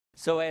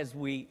So as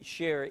we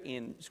share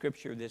in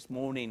Scripture this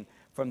morning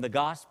from the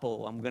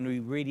Gospel, I'm going to be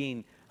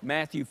reading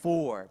Matthew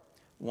 4,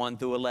 1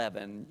 through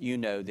 11. You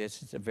know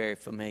this, it's a very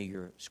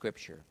familiar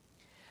Scripture.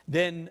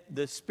 Then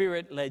the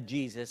Spirit led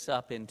Jesus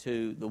up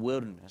into the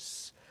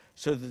wilderness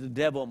so that the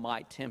devil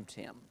might tempt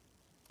him.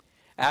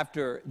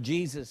 After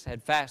Jesus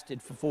had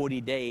fasted for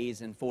 40 days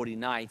and 40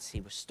 nights,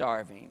 he was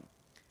starving.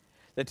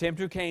 The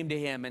tempter came to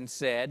him and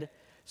said,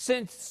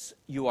 "Since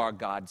you are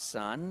God's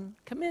Son,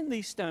 command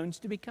these stones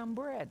to become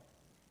bread."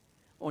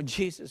 Well,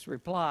 Jesus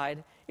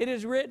replied, "It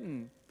is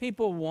written,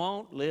 people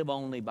won't live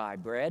only by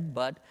bread,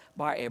 but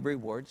by every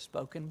word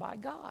spoken by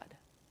God."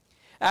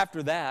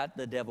 After that,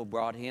 the devil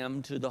brought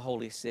him to the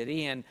holy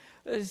city and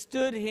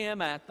stood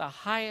him at the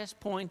highest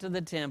point of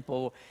the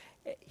temple.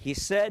 He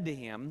said to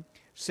him,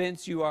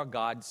 "Since you are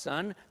God's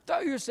Son,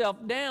 throw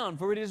yourself down,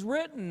 for it is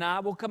written,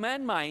 I will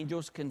command my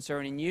angels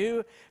concerning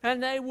you,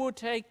 and they will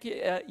take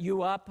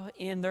you up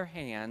in their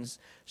hands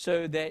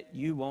so that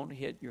you won't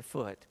hit your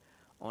foot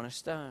on a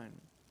stone."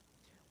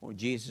 Well,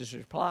 Jesus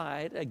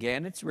replied,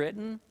 "Again it's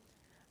written,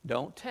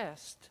 don't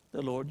test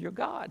the Lord your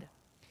God."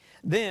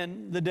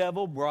 Then the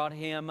devil brought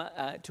him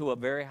to a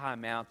very high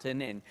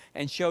mountain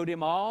and showed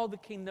him all the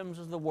kingdoms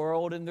of the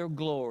world and their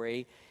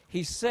glory.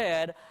 He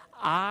said,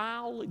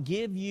 "I'll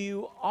give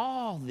you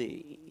all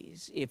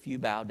these if you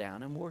bow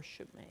down and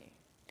worship me."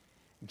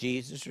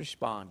 Jesus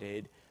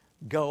responded,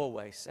 "Go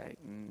away,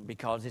 Satan,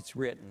 because it's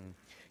written,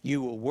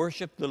 you will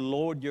worship the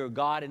Lord your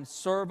God and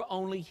serve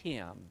only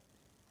him."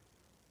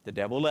 The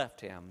devil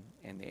left him,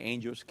 and the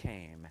angels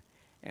came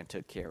and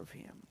took care of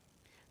him.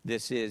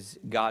 This is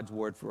God's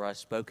word for us,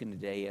 spoken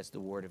today as the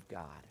Word of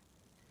God.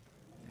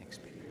 Thanks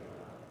be to God.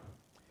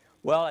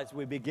 Well, as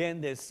we begin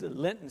this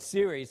Lenten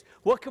series,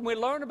 what can we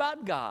learn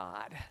about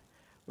God?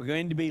 We're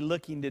going to be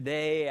looking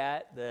today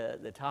at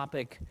the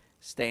topic,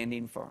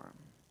 standing firm.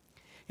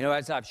 You know,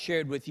 as I've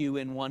shared with you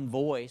in one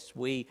voice,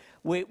 we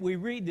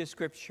read the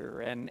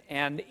Scripture, and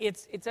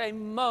it's a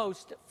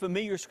most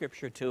familiar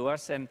Scripture to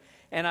us, and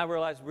I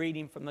realize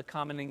reading from the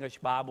Common English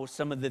Bible,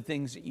 some of the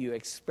things that you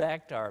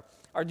expect are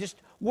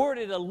just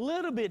worded a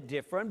little bit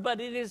different,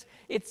 but it's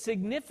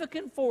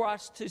significant for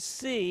us to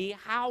see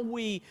how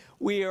we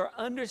are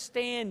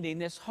understanding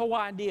this whole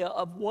idea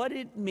of what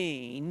it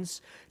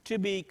means to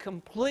be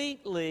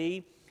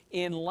completely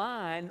in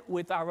line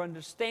with our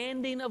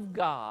understanding of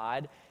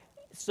God,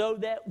 so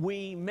that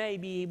we may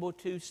be able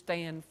to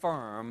stand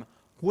firm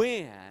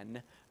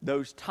when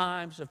those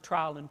times of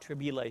trial and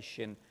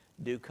tribulation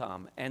do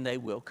come, and they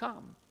will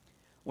come.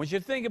 I want you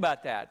to think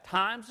about that.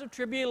 Times of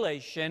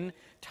tribulation,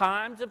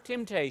 times of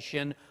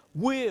temptation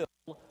will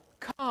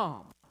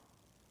come.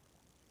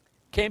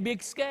 Can't be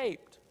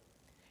escaped.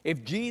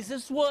 If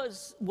Jesus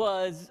was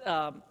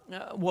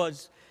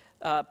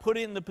put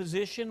in the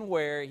position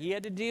where he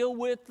had to deal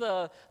with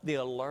the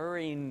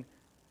alluring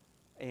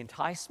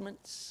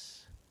enticements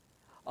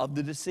of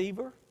the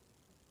deceiver,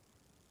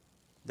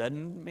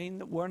 doesn't mean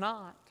that we're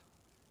not.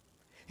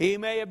 He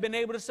may have been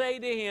able to say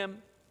to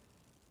him,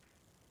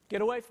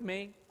 "Get away from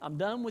me. I'm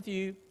done with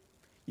you.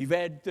 You've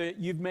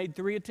made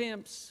 3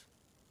 attempts,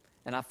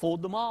 and I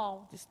fooled them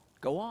all. Just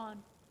go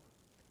on."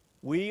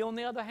 We, on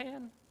the other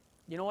hand,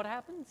 you know what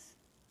happens?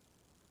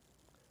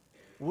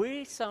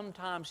 We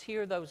sometimes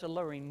hear those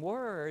alluring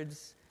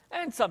words,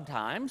 and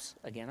sometimes,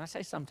 again I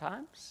say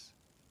sometimes,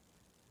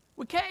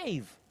 we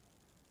cave.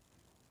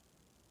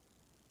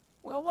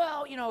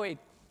 Well, you know, it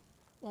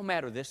won't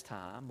matter this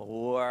time, but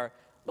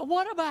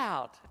what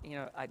about? You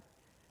know,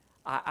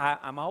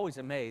 I'm always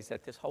amazed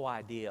at this whole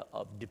idea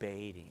of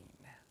debating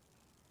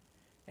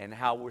and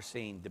how we're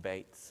seeing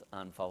debates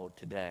unfold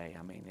today.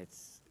 I mean,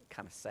 it's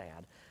kind of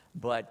sad,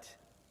 but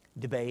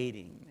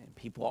debating and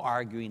people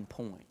arguing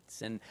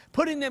points and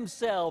putting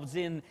themselves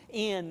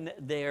in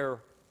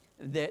their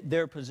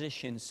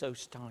position so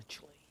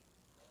staunchly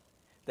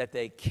that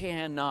they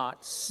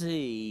cannot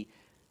see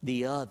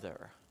the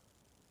other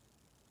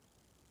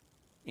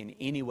in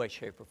any way,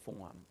 shape, or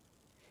form.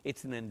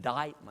 It's an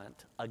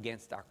indictment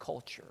against our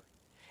culture.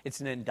 It's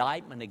an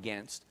indictment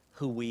against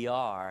who we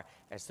are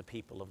as the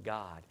people of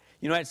God.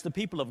 You know, as the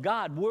people of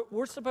God,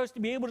 we're supposed to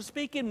be able to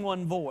speak in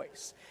one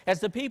voice. As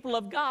the people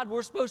of God,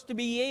 we're supposed to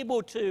be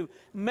able to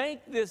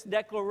make this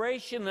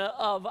declaration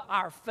of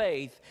our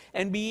faith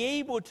and be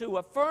able to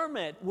affirm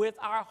it with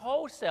our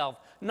whole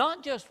self,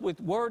 not just with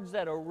words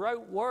that are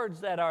rote words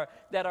that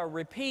are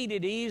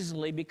repeated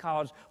easily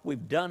because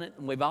we've done it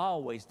and we've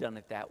always done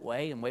it that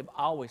way and we've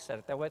always said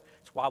it that way.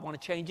 That's why I want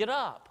to change it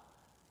up.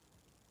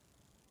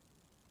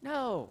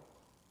 No.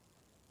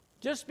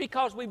 Just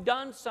because we've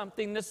done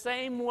something the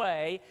same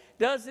way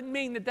doesn't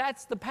mean that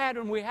that's the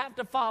pattern we have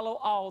to follow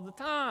all the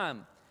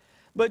time.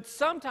 But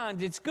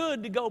sometimes it's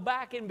good to go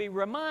back and be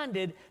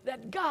reminded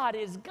that God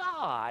is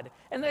God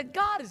and that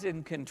God is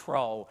in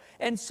control.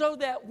 And so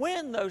that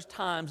when those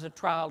times of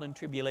trial and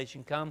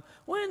tribulation come,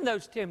 when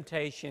those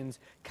temptations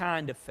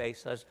kind of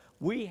face us,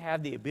 we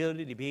have the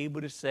ability to be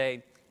able to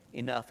say,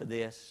 enough of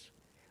this.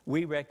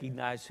 We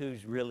recognize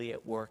who's really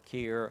at work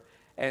here.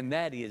 And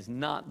that is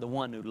not the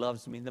one who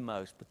loves me the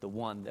most, but the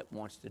one that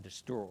wants to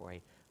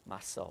destroy my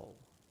soul.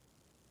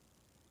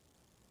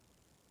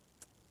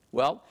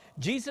 Well,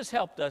 Jesus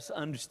helped us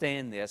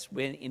understand this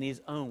in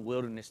his own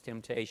wilderness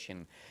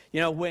temptation.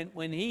 You know,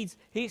 when he's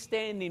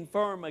standing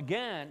firm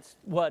against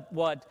what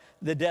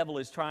the devil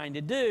is trying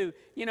to do,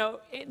 you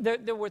know,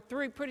 there were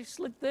three pretty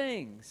slick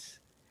things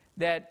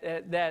that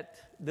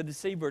the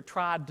deceiver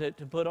tried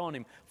to put on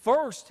him.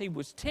 First, he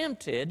was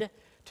tempted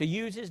to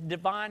use his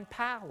divine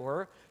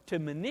power to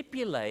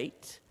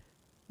manipulate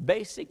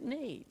basic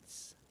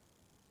needs.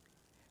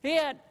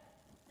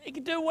 He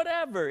could do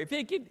whatever. If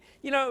he could,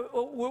 you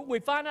know, we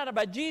find out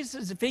about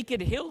Jesus, if he could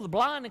heal the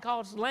blind and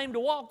cause the lame to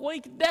walk, well, he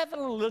could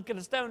definitely look at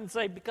a stone and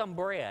say, become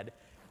bread.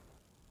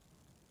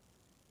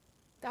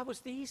 That was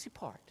the easy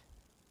part.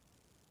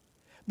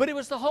 But it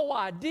was the whole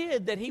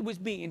idea that he was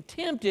being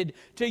tempted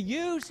to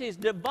use his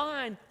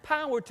divine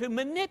power to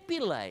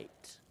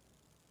manipulate.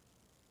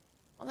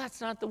 Well, that's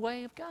not the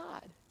way of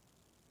God.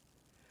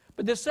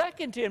 But the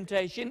second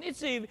temptation,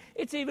 it's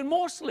even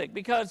more slick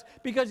because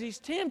he's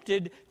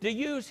tempted to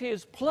use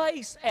his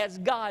place as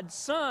God's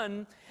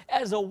son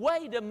as a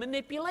way to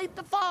manipulate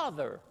the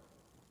Father.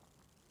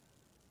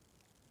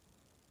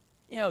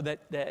 You know,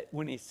 that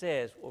when he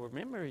says, well,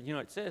 remember, you know,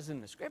 it says in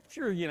the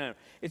Scripture, you know,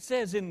 it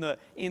says in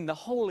the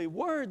Holy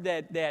Word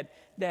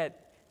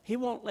that he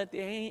won't let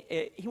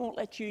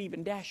you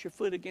even dash your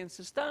foot against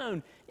a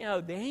stone. You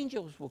know, the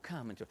angels will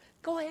come and say,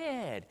 go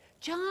ahead,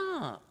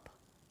 jump.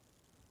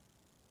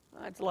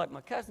 It's like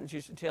my cousins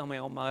used to tell me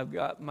on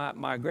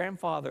my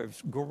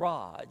grandfather's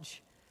garage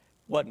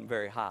wasn't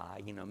very high,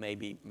 you know,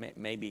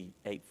 maybe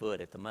 8 foot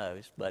at the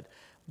most, but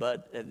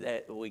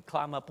we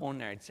climb up on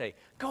there and say,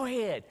 go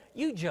ahead,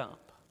 you jump.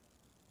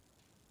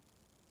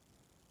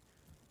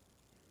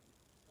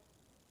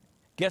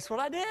 Guess what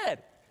I did?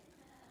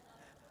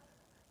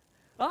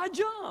 I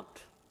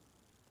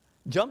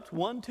jumped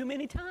one too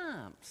many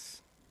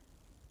times.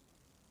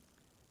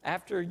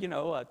 After, you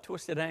know, a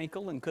twisted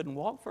ankle and couldn't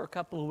walk for a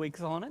couple of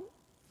weeks on it,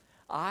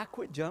 I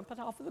quit jumping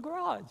off of the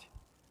garage.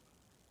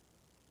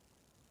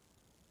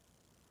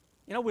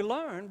 You know, we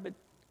learned, but,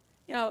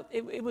 you know,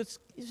 it was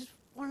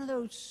one of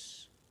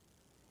those,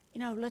 you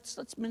know,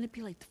 let's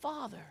manipulate the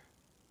Father.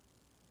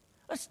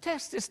 Let's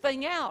test this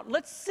thing out.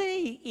 Let's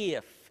see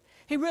if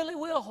he really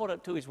will hold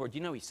up to his word. You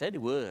know, he said he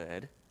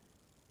would.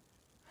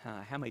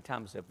 How many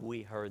times have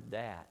we heard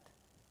that?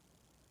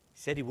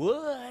 He said he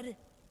would.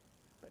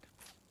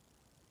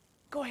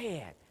 Go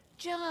ahead,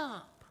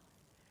 jump.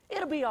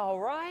 It'll be all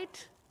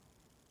right.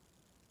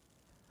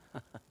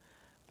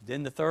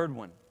 Then the third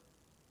one.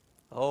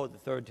 Oh, the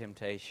third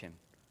temptation.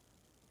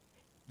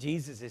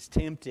 Jesus is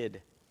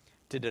tempted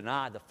to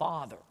deny the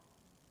Father.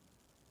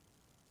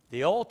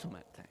 The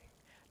ultimate thing.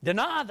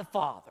 Deny the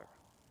Father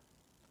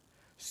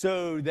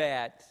so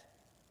that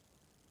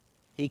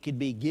he could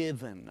be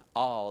given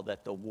all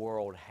that the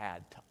world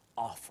had to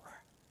offer.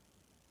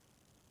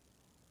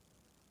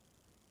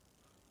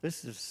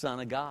 This is the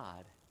Son of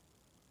God.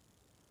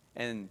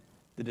 And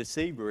the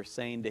deceiver is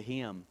saying to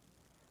him,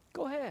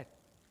 go ahead.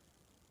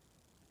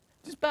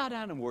 Just bow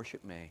down and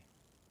worship me.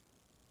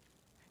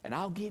 And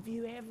I'll give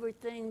you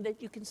everything that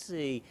you can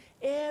see.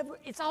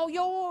 It's all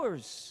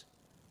yours.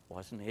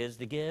 Wasn't his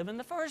to give in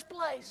the first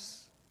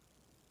place.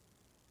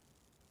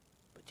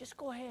 But just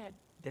go ahead.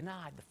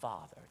 Deny the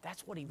Father.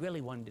 That's what he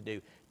really wanted to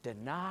do.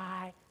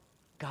 Deny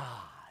God.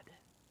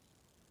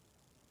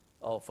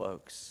 Oh,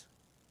 folks.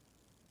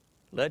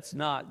 Let's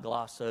not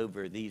gloss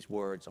over these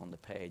words on the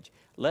page.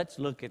 Let's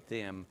look at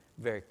them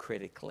very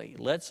critically.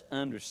 Let's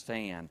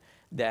understand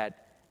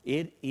that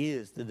it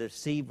is the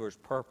deceiver's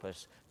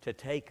purpose to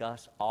take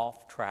us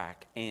off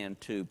track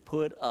and to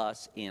put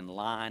us in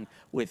line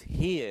with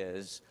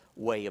his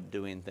way of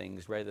doing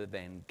things rather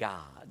than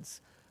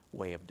God's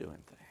way of doing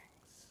things.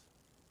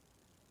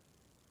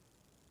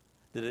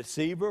 The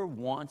deceiver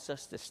wants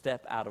us to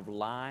step out of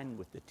line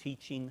with the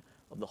teaching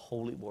of the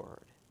Holy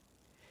Word.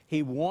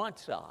 He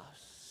wants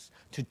us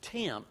to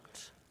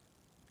tempt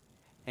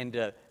and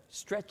to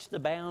stretch the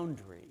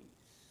boundaries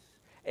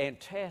and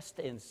test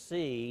and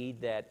see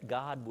that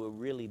God will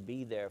really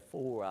be there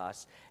for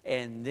us,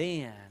 and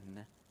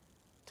then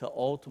to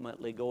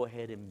ultimately go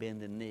ahead and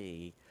bend the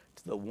knee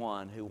to the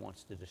one who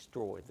wants to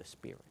destroy the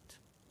Spirit.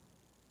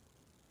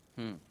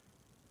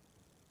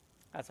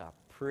 That's a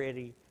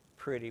pretty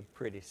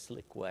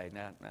slick way.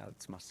 Now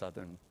it's my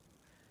southern,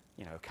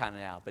 you know, kind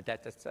of out, but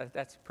that's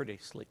a pretty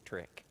slick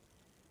trick.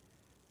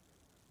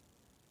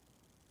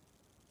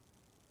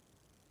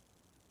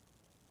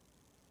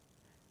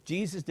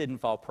 Jesus didn't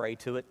fall prey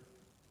to it.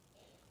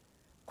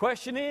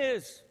 Question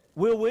is,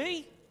 will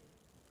we?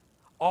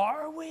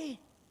 Are we?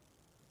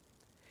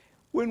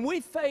 When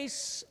we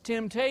face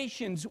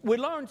temptations, we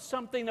learn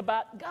something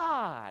about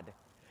God.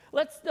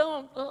 Let's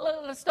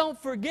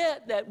don't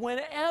forget that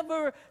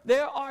whenever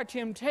there are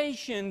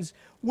temptations,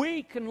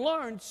 we can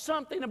learn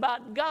something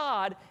about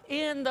God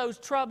in those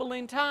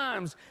troubling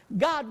times.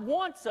 God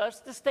wants us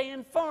to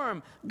stand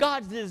firm.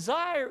 God's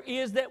desire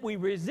is that we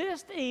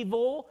resist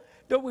evil,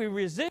 that we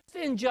resist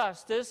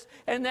injustice,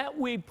 and that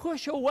we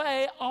push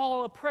away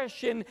all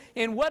oppression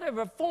in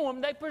whatever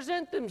form they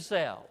present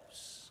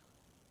themselves.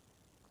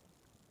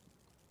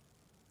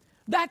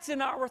 That's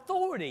in our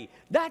authority.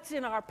 That's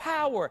in our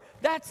power.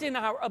 That's in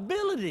our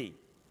ability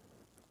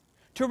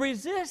to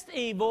resist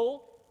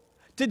evil,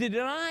 to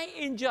deny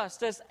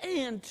injustice,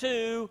 and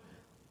to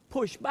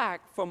push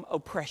back from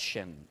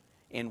oppression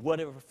in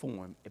whatever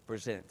form it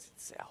presents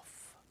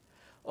itself.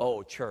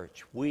 Oh,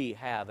 church, we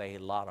have a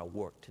lot of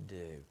work to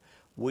do.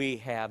 We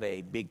have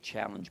a big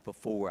challenge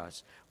before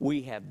us.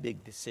 We have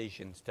big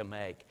decisions to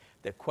make.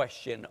 The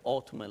question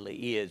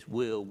ultimately is,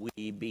 will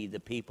we be the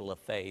people of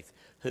faith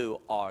who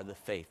are the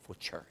faithful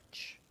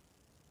church?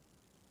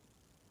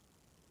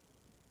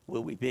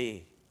 Will we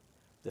be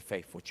the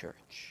faithful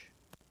church?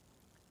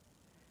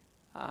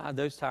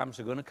 Those times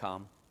are going to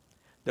come.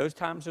 Those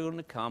times are going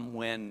to come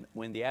when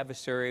the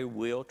adversary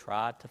will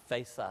try to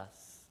face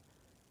us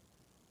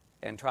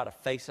and try to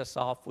face us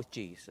off with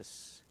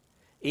Jesus.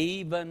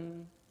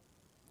 Even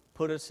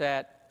put us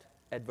at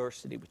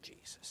adversity with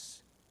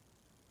Jesus.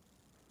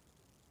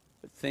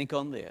 But think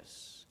on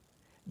this.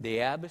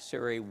 The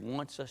adversary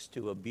wants us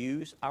to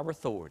abuse our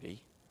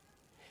authority.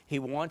 He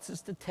wants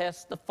us to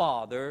test the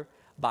Father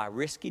by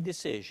risky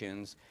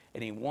decisions,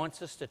 and he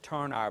wants us to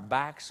turn our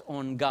backs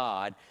on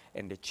God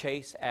and to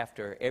chase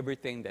after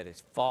everything that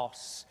is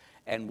false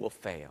and will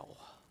fail.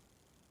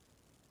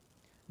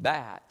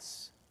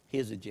 That's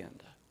his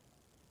agenda.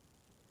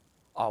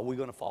 Are we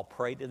going to fall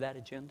prey to that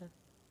agenda?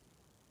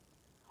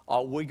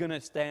 Are we going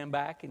to stand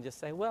back and just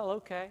say, well,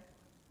 okay,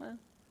 well,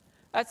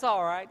 that's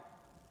all right.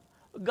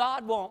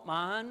 God won't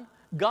mind.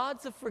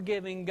 God's a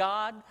forgiving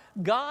God.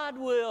 God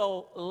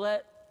will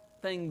let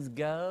things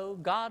go.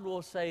 God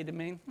will say to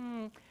me,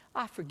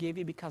 I forgive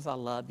you because I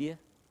love you.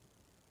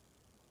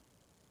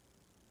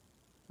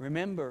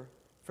 Remember,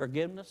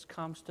 forgiveness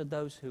comes to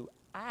those who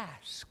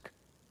ask.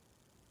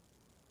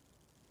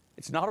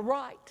 It's not a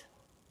right.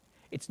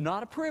 It's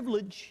not a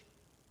privilege.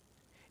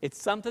 It's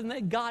something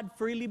that God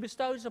freely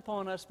bestows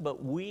upon us,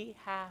 but we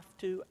have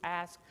to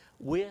ask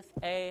with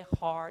a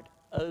heart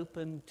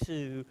open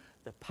to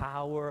the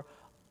powerful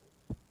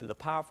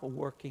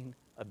working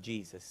of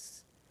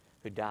Jesus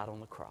who died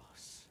on the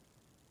cross.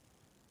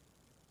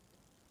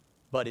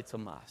 But it's a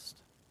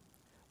must.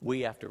 We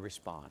have to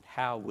respond.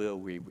 How will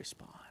we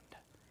respond?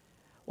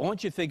 I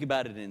want you to think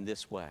about it in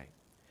this way.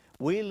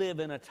 We live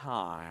in a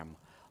time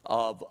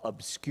of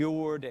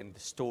obscured and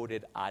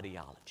distorted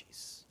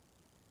ideologies.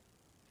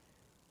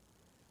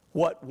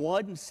 What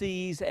one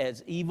sees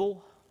as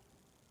evil,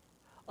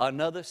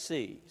 another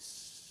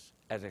sees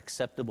as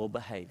acceptable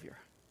behavior.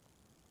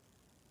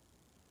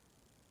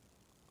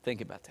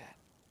 Think about that.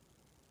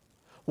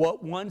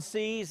 What one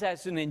sees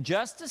as an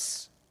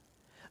injustice,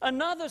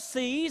 another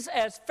sees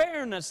as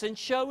fairness and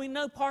showing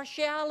no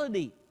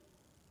partiality.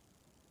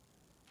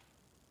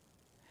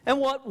 And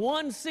what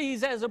one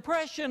sees as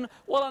oppression,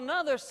 well,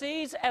 another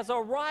sees as a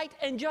right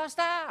and just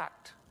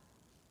act.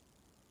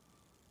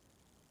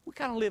 We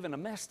kind of live in a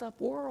messed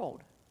up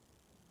world.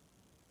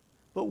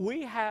 But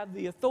we have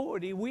the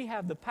authority, we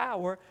have the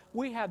power,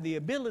 we have the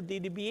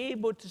ability to be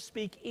able to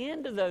speak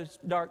into those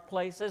dark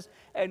places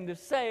and to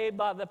say,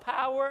 by the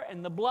power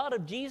and the blood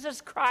of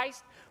Jesus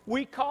Christ,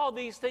 we call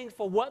these things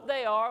for what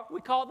they are. We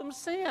call them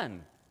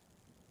sin.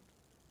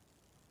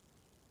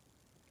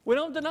 We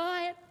don't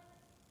deny it.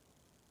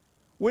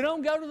 We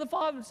don't go to the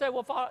Father and say,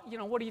 well, Father,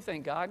 what do you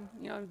think, God?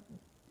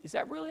 Is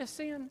that really a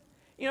sin?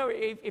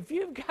 If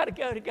you've got to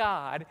go to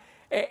God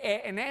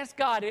and ask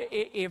God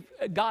if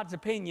God's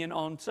opinion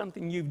on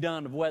something you've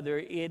done, of whether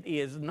it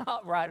is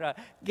not right,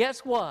 guess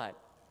what?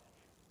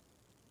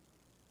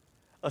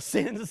 A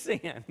sin's a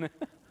sin.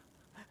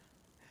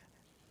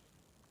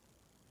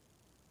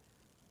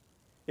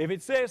 If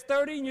it says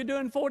 30 and you're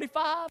doing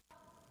 45,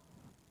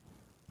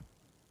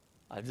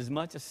 it's as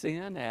much a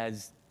sin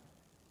as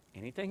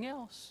anything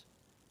else.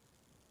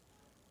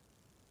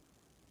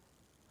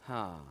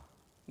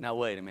 Now,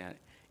 wait a minute.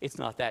 It's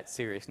not that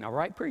serious. Now,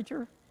 right,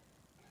 preacher?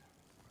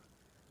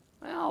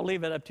 Well, I'll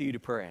leave it up to you to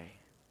pray.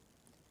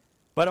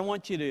 But I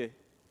want you to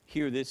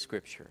hear this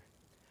scripture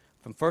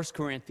from 1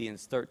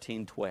 Corinthians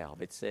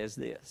 13:12. It says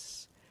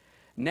this: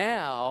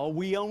 now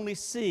we only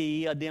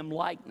see a dim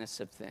likeness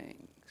of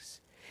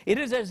things. It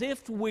is as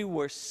if we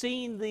were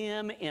seeing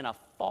them in a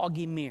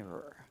foggy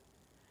mirror.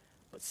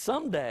 But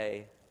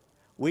someday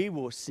we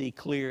will see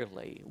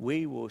clearly.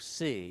 We will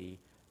see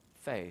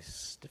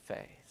face to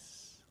face.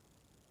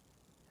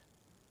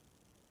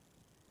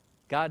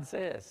 God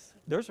says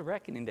there's a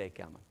reckoning day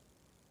coming.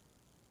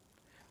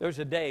 There's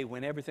a day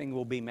when everything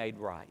will be made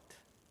right.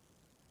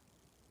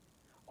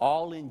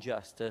 All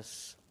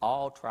injustice,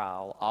 all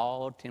trial,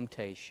 all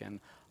temptation,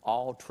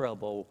 all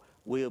trouble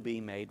will be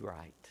made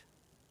right.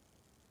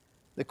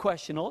 The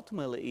question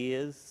ultimately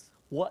is,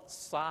 what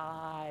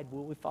side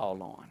will we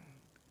fall on?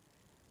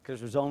 Because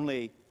there's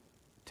only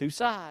two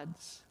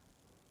sides.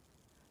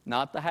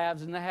 Not the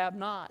haves and the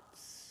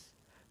have-nots,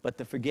 but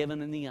the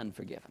forgiven and the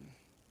unforgiven.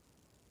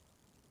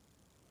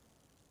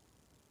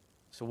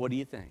 So what do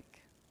you think?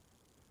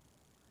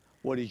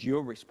 What is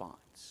your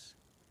response?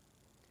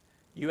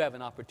 You have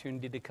an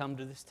opportunity to come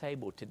to this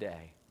table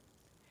today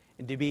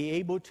and to be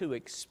able to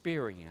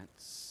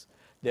experience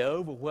the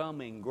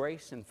overwhelming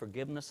grace and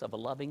forgiveness of a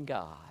loving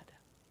God.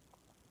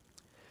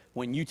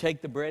 When you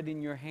take the bread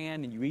in your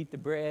hand and you eat the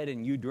bread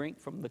and you drink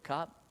from the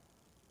cup,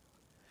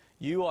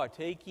 you are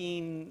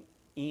taking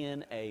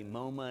in a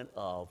moment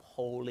of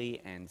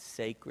holy and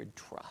sacred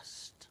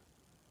trust.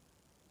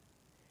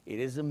 It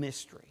is a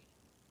mystery.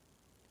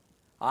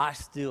 I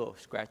still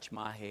scratch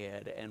my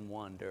head and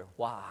wonder,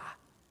 why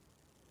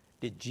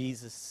did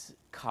Jesus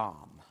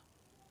come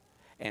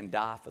and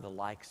die for the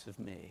likes of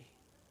me?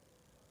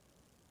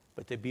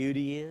 But the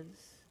beauty is,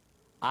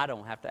 I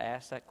don't have to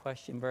ask that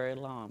question very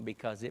long,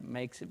 because it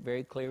makes it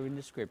very clear in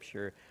the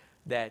Scripture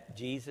that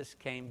Jesus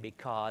came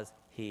because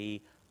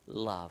He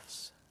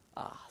loves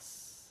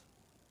us.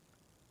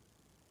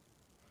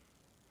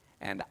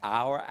 And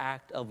our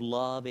act of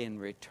love in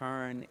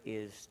return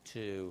is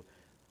to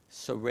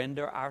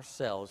surrender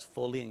ourselves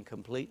fully and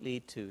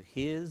completely to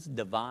His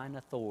divine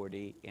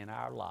authority in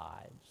our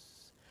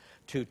lives,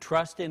 to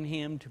trust in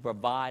Him to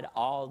provide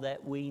all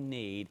that we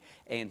need,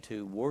 and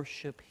to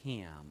worship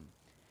Him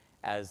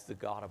as the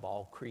God of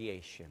all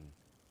creation,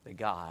 the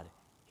God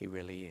He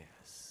really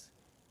is.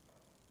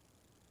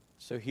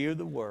 So hear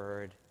the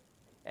word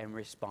and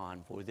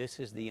respond, for this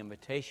is the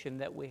invitation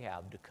that we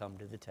have to come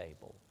to the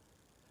table,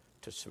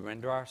 to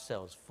surrender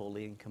ourselves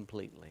fully and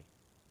completely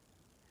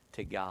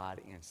to God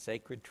in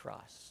sacred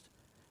trust,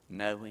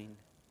 knowing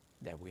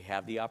that we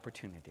have the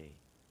opportunity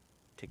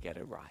to get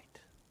it right.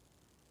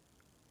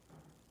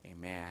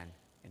 Amen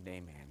and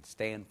amen.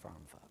 Stand firm,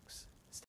 folks.